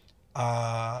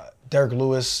 Derek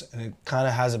Lewis, and it kind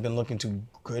of hasn't been looking too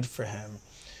good for him.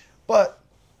 But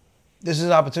this is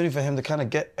an opportunity for him to kind of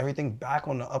get everything back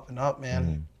on the up and up,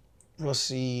 man. We'll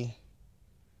see.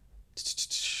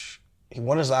 He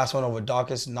won his last one over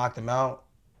Dawkins, knocked him out,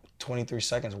 23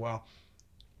 seconds. Wow.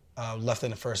 Left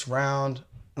in the first round.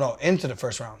 No, into the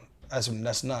first round.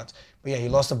 That's nuts. But yeah, he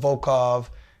lost to Volkov,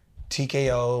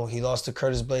 TKO. He lost to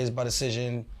Curtis Blades by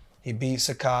decision. He beat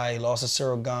Sakai. He lost to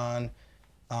Cyril Gane.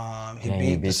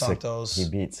 He beat Santos. He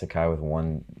beat Sakai with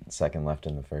 1 second left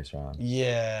in the first round.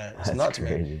 Yeah, it's That's nuts,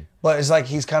 crazy. man. But it's like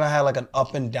he's kind of had like an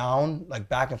up and down, like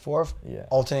back and forth,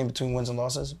 alternating between wins and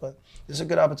losses. But this is a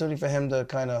good opportunity for him to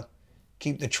kind of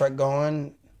keep the trek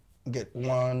going, get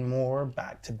one more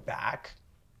back-to-back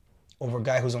over a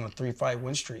guy who's on a 3-fight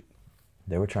win streak.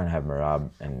 They were trying to have Merab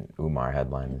and Umar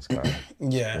headline this card.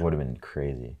 Yeah. It would have been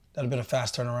crazy. That would have been a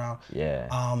fast turnaround. Yeah.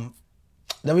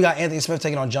 Then we got Anthony Smith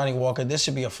taking on Johnny Walker. This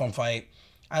should be a fun fight.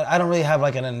 I don't really have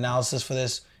like an analysis for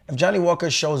this. If Johnny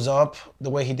Walker shows up the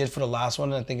way he did for the last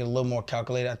one, I think it's a little more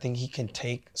calculated. I think he can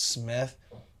take Smith,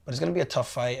 but it's going to be a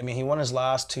tough fight. I mean, he won his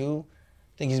last 2.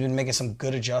 I think he's been making some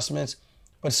good adjustments.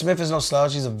 But Smith is no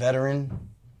slouch. He's a veteran.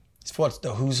 He's fought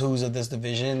the who's of this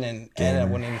division and at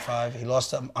 185. He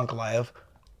lost to Ankalaev.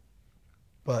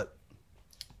 But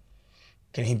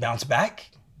can he bounce back?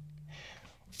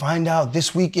 Find out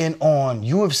this weekend on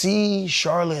UFC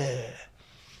Charlotte.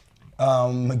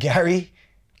 McGarry,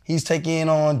 he's taking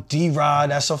on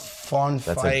D-Rod. That's a fun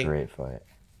fight. That's a great fight.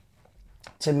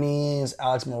 Tamiz,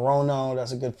 Alex Morono,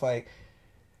 that's a good fight.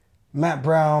 Matt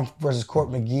Brown versus Court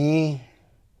McGee.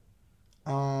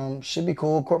 Should be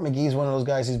cool. Court McGee is one of those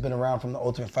guys who's been around from the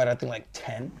Ultimate Fighter, I think like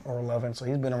 10 or 11. So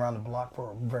he's been around the block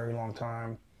for a very long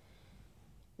time.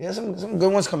 Yeah, some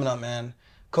good ones coming up, man.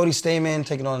 Cody Stamen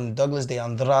taking on Douglas de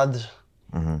Andrade.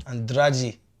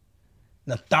 Andrade.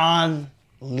 Nathan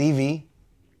Levy,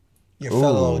 your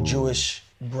fellow Jewish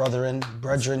brethren.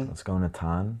 Let's go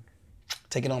Nathan.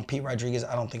 Taking on Pete Rodriguez.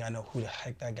 I don't think I know who the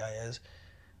heck that guy is.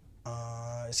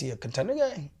 Is he a contender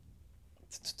guy?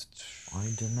 I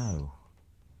don't know.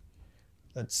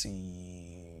 Let's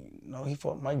see. No, he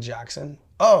fought Mike Jackson.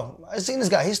 Oh, I've seen this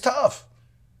guy. He's tough.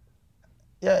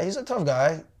 Yeah, he's a tough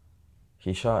guy.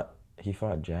 He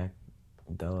fought Jack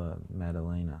Della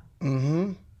Maddalena.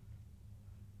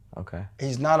 Okay.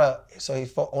 He's not so he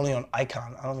fought only on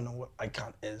Icon. I don't even know what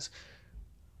Icon is.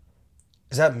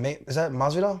 Is that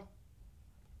Masvidal?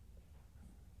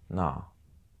 No.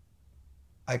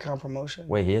 Icon promotion?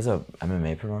 Wait, he has a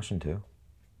MMA promotion too?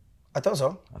 I thought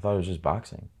so. I thought it was just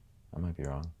boxing. I might be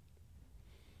wrong.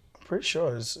 I'm pretty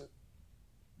sure this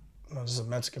is a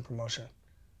Mexican promotion.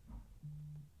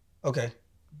 Okay.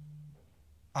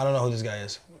 I don't know who this guy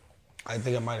is. I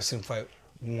think I might have seen him fight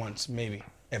once, maybe.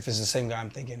 If it's the same guy, I'm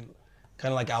thinking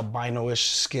kind of like albino-ish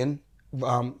skin.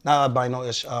 Not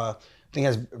albino-ish. I think he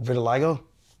has vitiligo.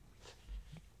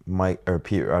 Mike or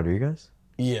Pete Rodriguez?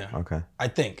 Yeah. Okay. I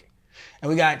think. And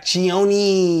we got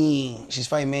Chione. She's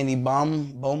fighting Mandy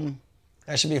Boom.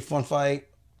 That should be a fun fight.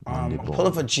 I'm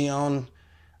pulling for Chione.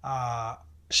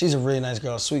 She's a really nice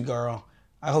girl, sweet girl.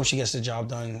 I hope she gets the job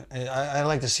done. I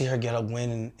like to see her get a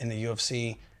win in the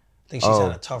UFC. I think she's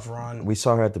had a tough run. We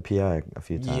saw her at the PI a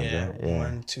few times, right? Yeah,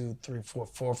 1, 2, 3,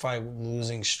 4 fight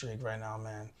losing streak right now,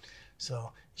 man.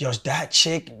 So, that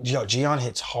chick, Gian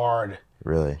hits hard.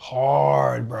 Really?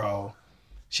 Hard, bro.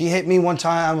 She hit me one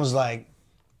time. I was like,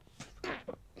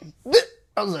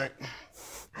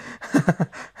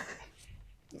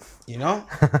 you know?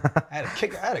 I had to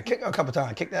kick her a couple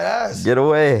times, kick that ass. Get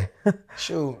away.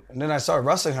 Shoot. And then I started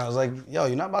wrestling her. I was like, yo,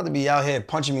 you're not about to be out here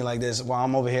punching me like this while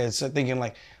I'm over here thinking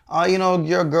like, oh,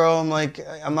 you're a girl. I'm like,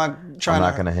 I'm not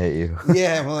gonna hit you.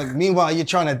 Yeah, I'm like, meanwhile, you're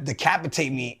trying to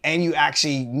decapitate me and you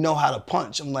actually know how to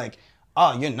punch. I'm like,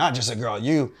 oh, you're not just a girl.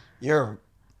 You're her.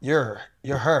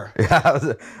 Yeah,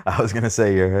 I was gonna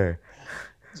say you're her.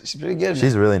 She's pretty good.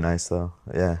 She's really nice though.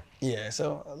 Yeah. Yeah,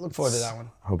 so I look forward to that one.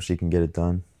 Hope she can get it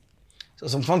done. So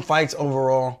some fun fights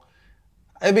overall.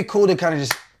 It'd be cool to kind of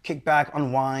just kick back,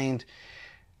 unwind,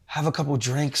 have a couple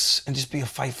drinks, and just be a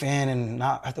fight fan and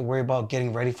not have to worry about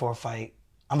getting ready for a fight.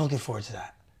 I'm looking forward to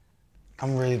that.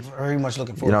 I'm really very much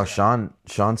looking forward to that.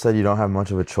 Sean said you don't have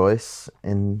much of a choice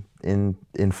in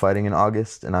fighting in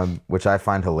August, which I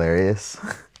find hilarious.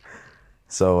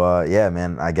 So yeah,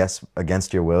 man, I guess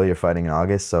against your will you're fighting in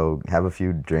August, so have a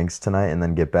few drinks tonight and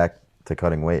then get back to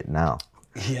cutting weight now.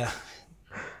 Yeah.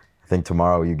 think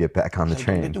tomorrow you get back on the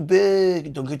train. Don't get too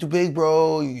big. Don't get too big,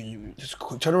 bro. Just a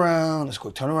quick turnaround. Just a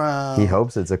quick turnaround. He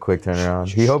hopes it's a quick turnaround.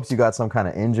 He hopes you got some kind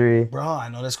of injury. Bro, I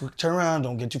know that's a quick turnaround.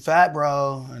 Don't get too fat,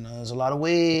 bro. I know there's a lot of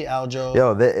weight, Aljo.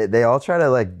 Yo, they all try to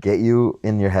like get you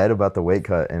in your head about the weight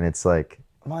cut, and it's like,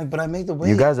 I'm like, but I made the weight.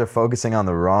 You guys are focusing on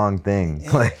the wrong thing.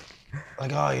 Yeah.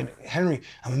 Like, oh, Henry,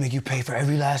 I'm gonna make you pay for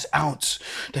every last ounce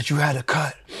that you had to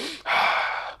cut.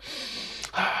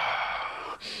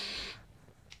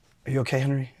 Are you okay,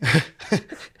 Henry?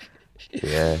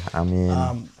 Yeah, I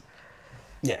mean,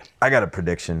 yeah. I got a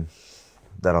prediction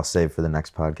that I'll save for the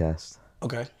next podcast.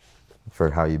 Okay.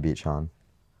 For how you beat Sean.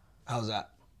 How's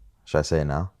that? Should I say it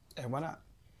now? Hey, why not?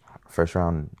 First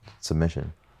round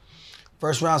submission.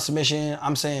 First round submission.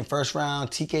 I'm saying first round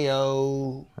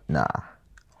TKO. Nah.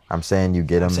 I'm saying you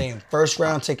get him. I'm saying first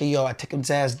round TKO. I take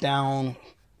his ass down.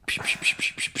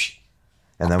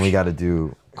 And then we got to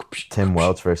do Tim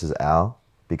Welch versus Al,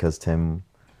 because Tim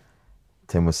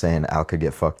was saying Al could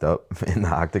get fucked up in the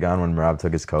octagon when Merab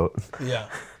took his coat. Yeah.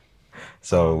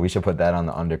 So we should put that on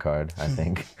the undercard, I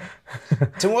think.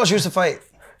 Tim Welch used to fight.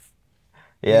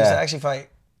 Yeah. He used to actually fight.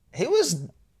 He was...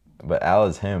 But Al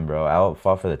is him, bro. Al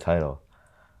fought for the title.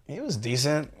 He was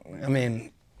decent. I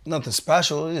mean, nothing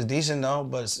special. He was decent, though.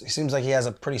 But it seems like he has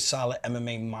a pretty solid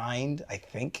MMA mind, I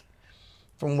think,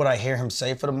 from what I hear him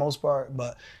say for the most part.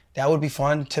 But that would be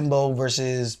fun. Timbo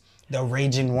versus the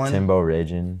Raging one. Timbo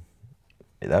Raging.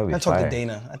 That would be fire. I talk to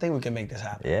Dana. I think we can make this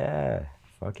happen. Yeah.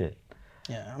 Fuck it.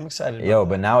 Yeah, I'm excited about Yo, that.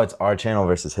 but now it's our channel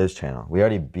versus his channel. We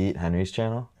already beat Henry's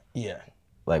channel. Yeah.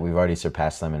 Like, we've already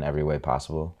surpassed them in every way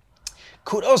possible.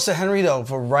 Kudos to Henry, though,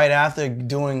 for right after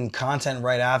doing content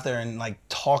right after and, like,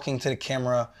 talking to the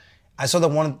camera. I saw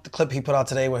the clip he put out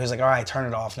today where he was like, all right, turn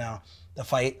it off now, the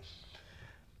fight.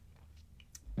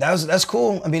 That's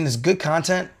cool. I mean, it's good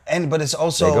content, but it's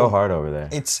also... They go hard over there.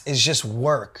 It's just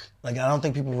work. Like, I don't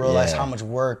think people realize how much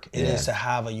work it is to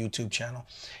have a YouTube channel.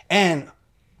 And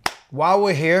while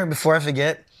we're here, before I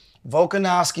forget,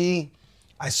 Volkanovski,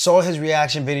 I saw his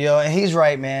reaction video, and he's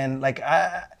right, man. Like,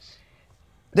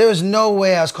 there was no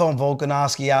way I was calling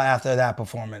Volkanovski out after that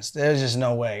performance. There's just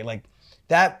no way. Like,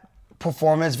 that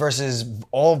performance versus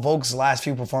all Volk's last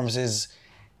few performances,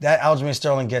 that Aljamain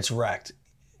Sterling gets wrecked.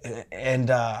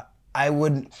 And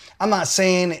I'm not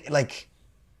saying, like,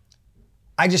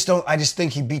 I just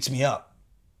think he beats me up.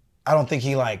 I don't think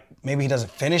he, like, maybe he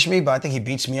doesn't finish me, but I think he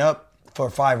beats me up for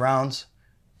 5 rounds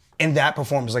in that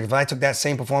performance. Like, if I took that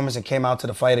same performance and came out to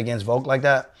the fight against Volk like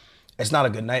that, it's not a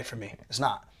good night for me. It's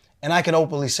not. And I can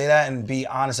openly say that and be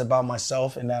honest about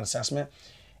myself in that assessment.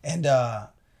 And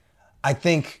I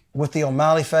think with the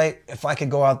O'Malley fight, if I could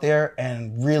go out there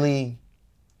and really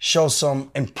show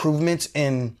some improvements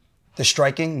in the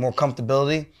striking, more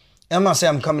comfortability. And I'm not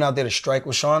saying I'm coming out there to strike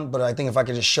with Sean, but I think if I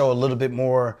could just show a little bit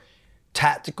more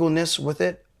tacticalness with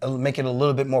it, make it a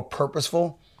little bit more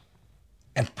purposeful,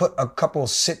 and put a couple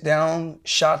sit-down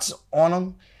shots on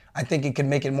him, I think it could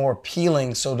make it more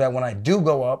appealing so that when I do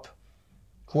go up,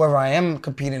 whoever I am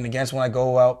competing against, when I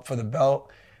go out for the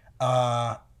belt,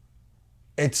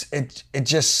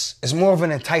 it's more of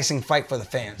an enticing fight for the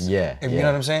fans. Yeah. You know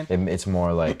what I'm saying? It's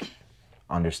more like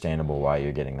understandable why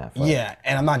you're getting that fight. Yeah,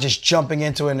 and I'm not just jumping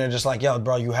into it and they're just like, yo,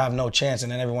 bro, you have no chance.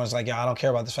 And then everyone's like, yo, I don't care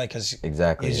about this fight because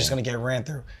he's just going to get ran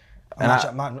through.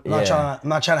 I'm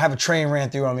not trying to have a train ran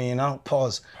through on me, you know?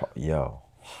 Pause. Yo.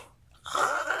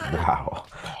 Wow.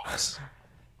 Pause.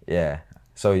 Yeah.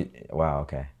 So, wow,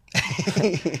 okay.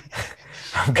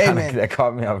 Hey, man. That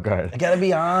caught me off guard. I gotta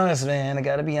be honest, man. I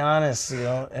gotta be honest, you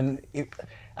know. And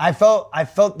I felt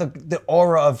the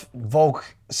aura of Volk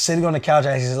sitting on the couch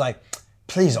and he's like,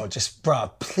 please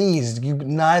don't please,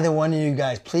 neither one of you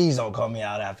guys, please don't call me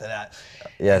out after that.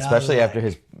 Yeah, and especially after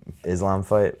his Islam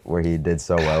fight where he did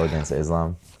so well against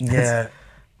Islam. Yeah.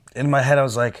 In my head, I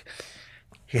was like,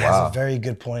 he has a very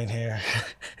good point here.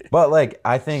 But, like,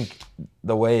 I think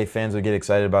the way fans would get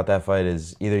excited about that fight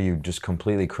is either you just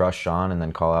completely crush Sean and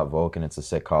then call out Volk and it's a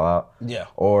sick call out. Yeah.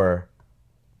 Or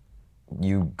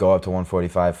you go up to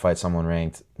 145, fight someone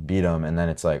ranked, beat him, and then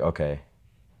it's like, okay.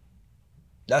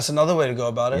 That's another way to go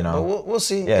about it. You know? But we'll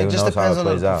see. Yeah, it just depends on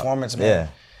the performance, man.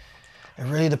 Yeah. It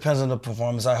really depends on the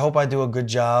performance. I hope I do a good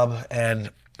job.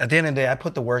 And at the end of the day, I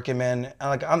put the work in, man.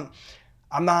 Like, I'm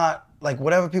not, like,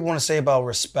 whatever people want to say about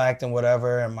respect and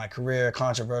whatever and my career,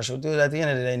 controversial, dude, at the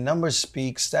end of the day, numbers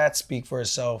speak, stats speak for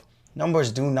itself.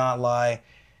 Numbers do not lie.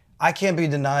 I can't be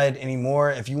denied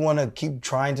anymore. If you want to keep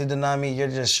trying to deny me, you're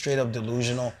just straight up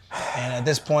delusional. And at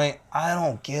this point, I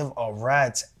don't give a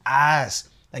rat's ass.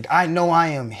 Like, I know I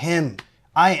am him.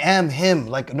 I am him.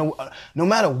 Like, no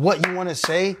matter what you want to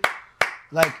say,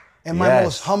 like, And my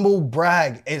most humble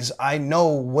brag is I know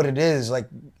what it is. Like,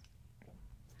 humble brag is I know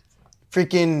what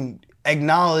it is. Like, freaking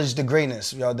acknowledge the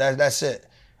greatness. Yo, that's it.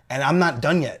 And I'm not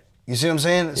done yet. You see what I'm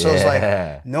saying? So it's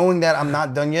like, knowing that I'm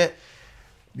not done yet,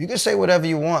 you can say whatever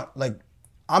you want. Like,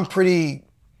 I'm pretty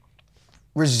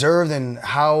reserved in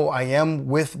how I am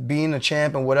with being a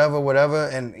champ and whatever,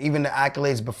 and even the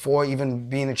accolades before even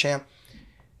being a champ.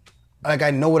 Like,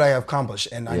 I know what I have accomplished,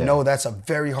 and I know that's a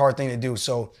very hard thing to do.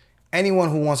 So anyone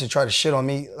who wants to try to shit on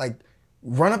me, like,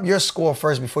 run up your score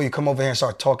first before you come over here and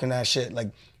start talking that shit.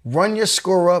 Like, run your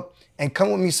score up and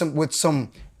come with me with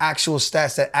some actual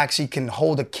stats that actually can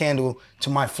hold a candle to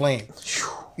my flame,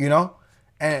 you know?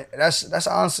 And that's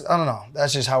honest. I don't know.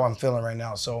 That's just how I'm feeling right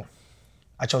now. So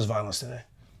I chose violence today.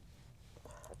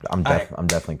 I'm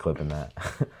definitely clipping that.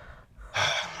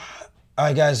 All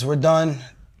right, guys, we're done.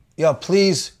 Yo,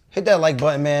 please hit that like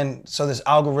button, man, so this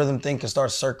algorithm thing can start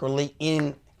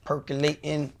circulating,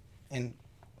 percolating, and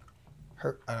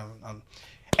hurt.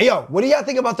 Hey, yo, what do y'all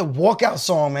think about the walkout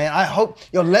song, man? I hope,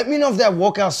 let me know if that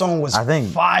walkout song was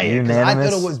fire, because I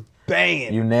thought it was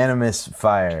banging. Unanimous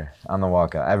fire on the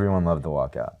walkout. Everyone loved the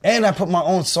walkout. And I put my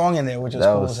own song in there, which is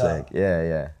cool as hell. That was sick.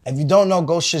 Yeah. If you don't know,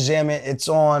 go Shazam it. It's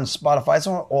on Spotify. It's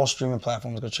on all streaming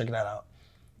platforms. Go check that out.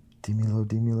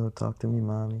 Dimilo, talk to me,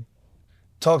 mommy.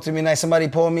 Talk to me nice. Somebody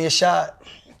pour me a shot.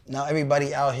 Now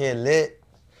everybody out here lit.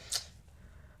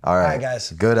 All right,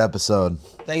 guys. Good episode.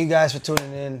 Thank you guys for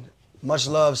tuning in. Much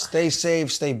love. Stay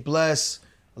safe. Stay blessed.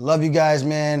 I love you guys,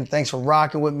 man. Thanks for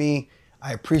rocking with me.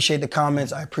 I appreciate the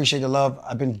comments. I appreciate the love.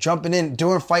 I've been jumping in.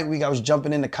 During fight week, I was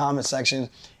jumping in the comment section,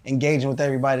 engaging with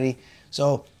everybody.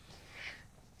 So,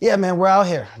 yeah, man, we're out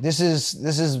here. This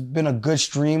has been a good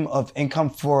stream of income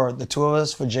for the two of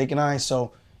us, for Jake and I.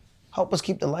 So help us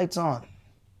keep the lights on.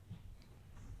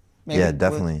 Maybe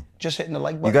definitely. Just hitting the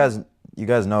like button. You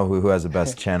guys know who has the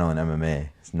best channel in MMA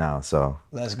now, so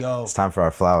let's go. It's time for our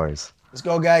flowers. Let's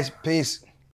go, guys. Peace.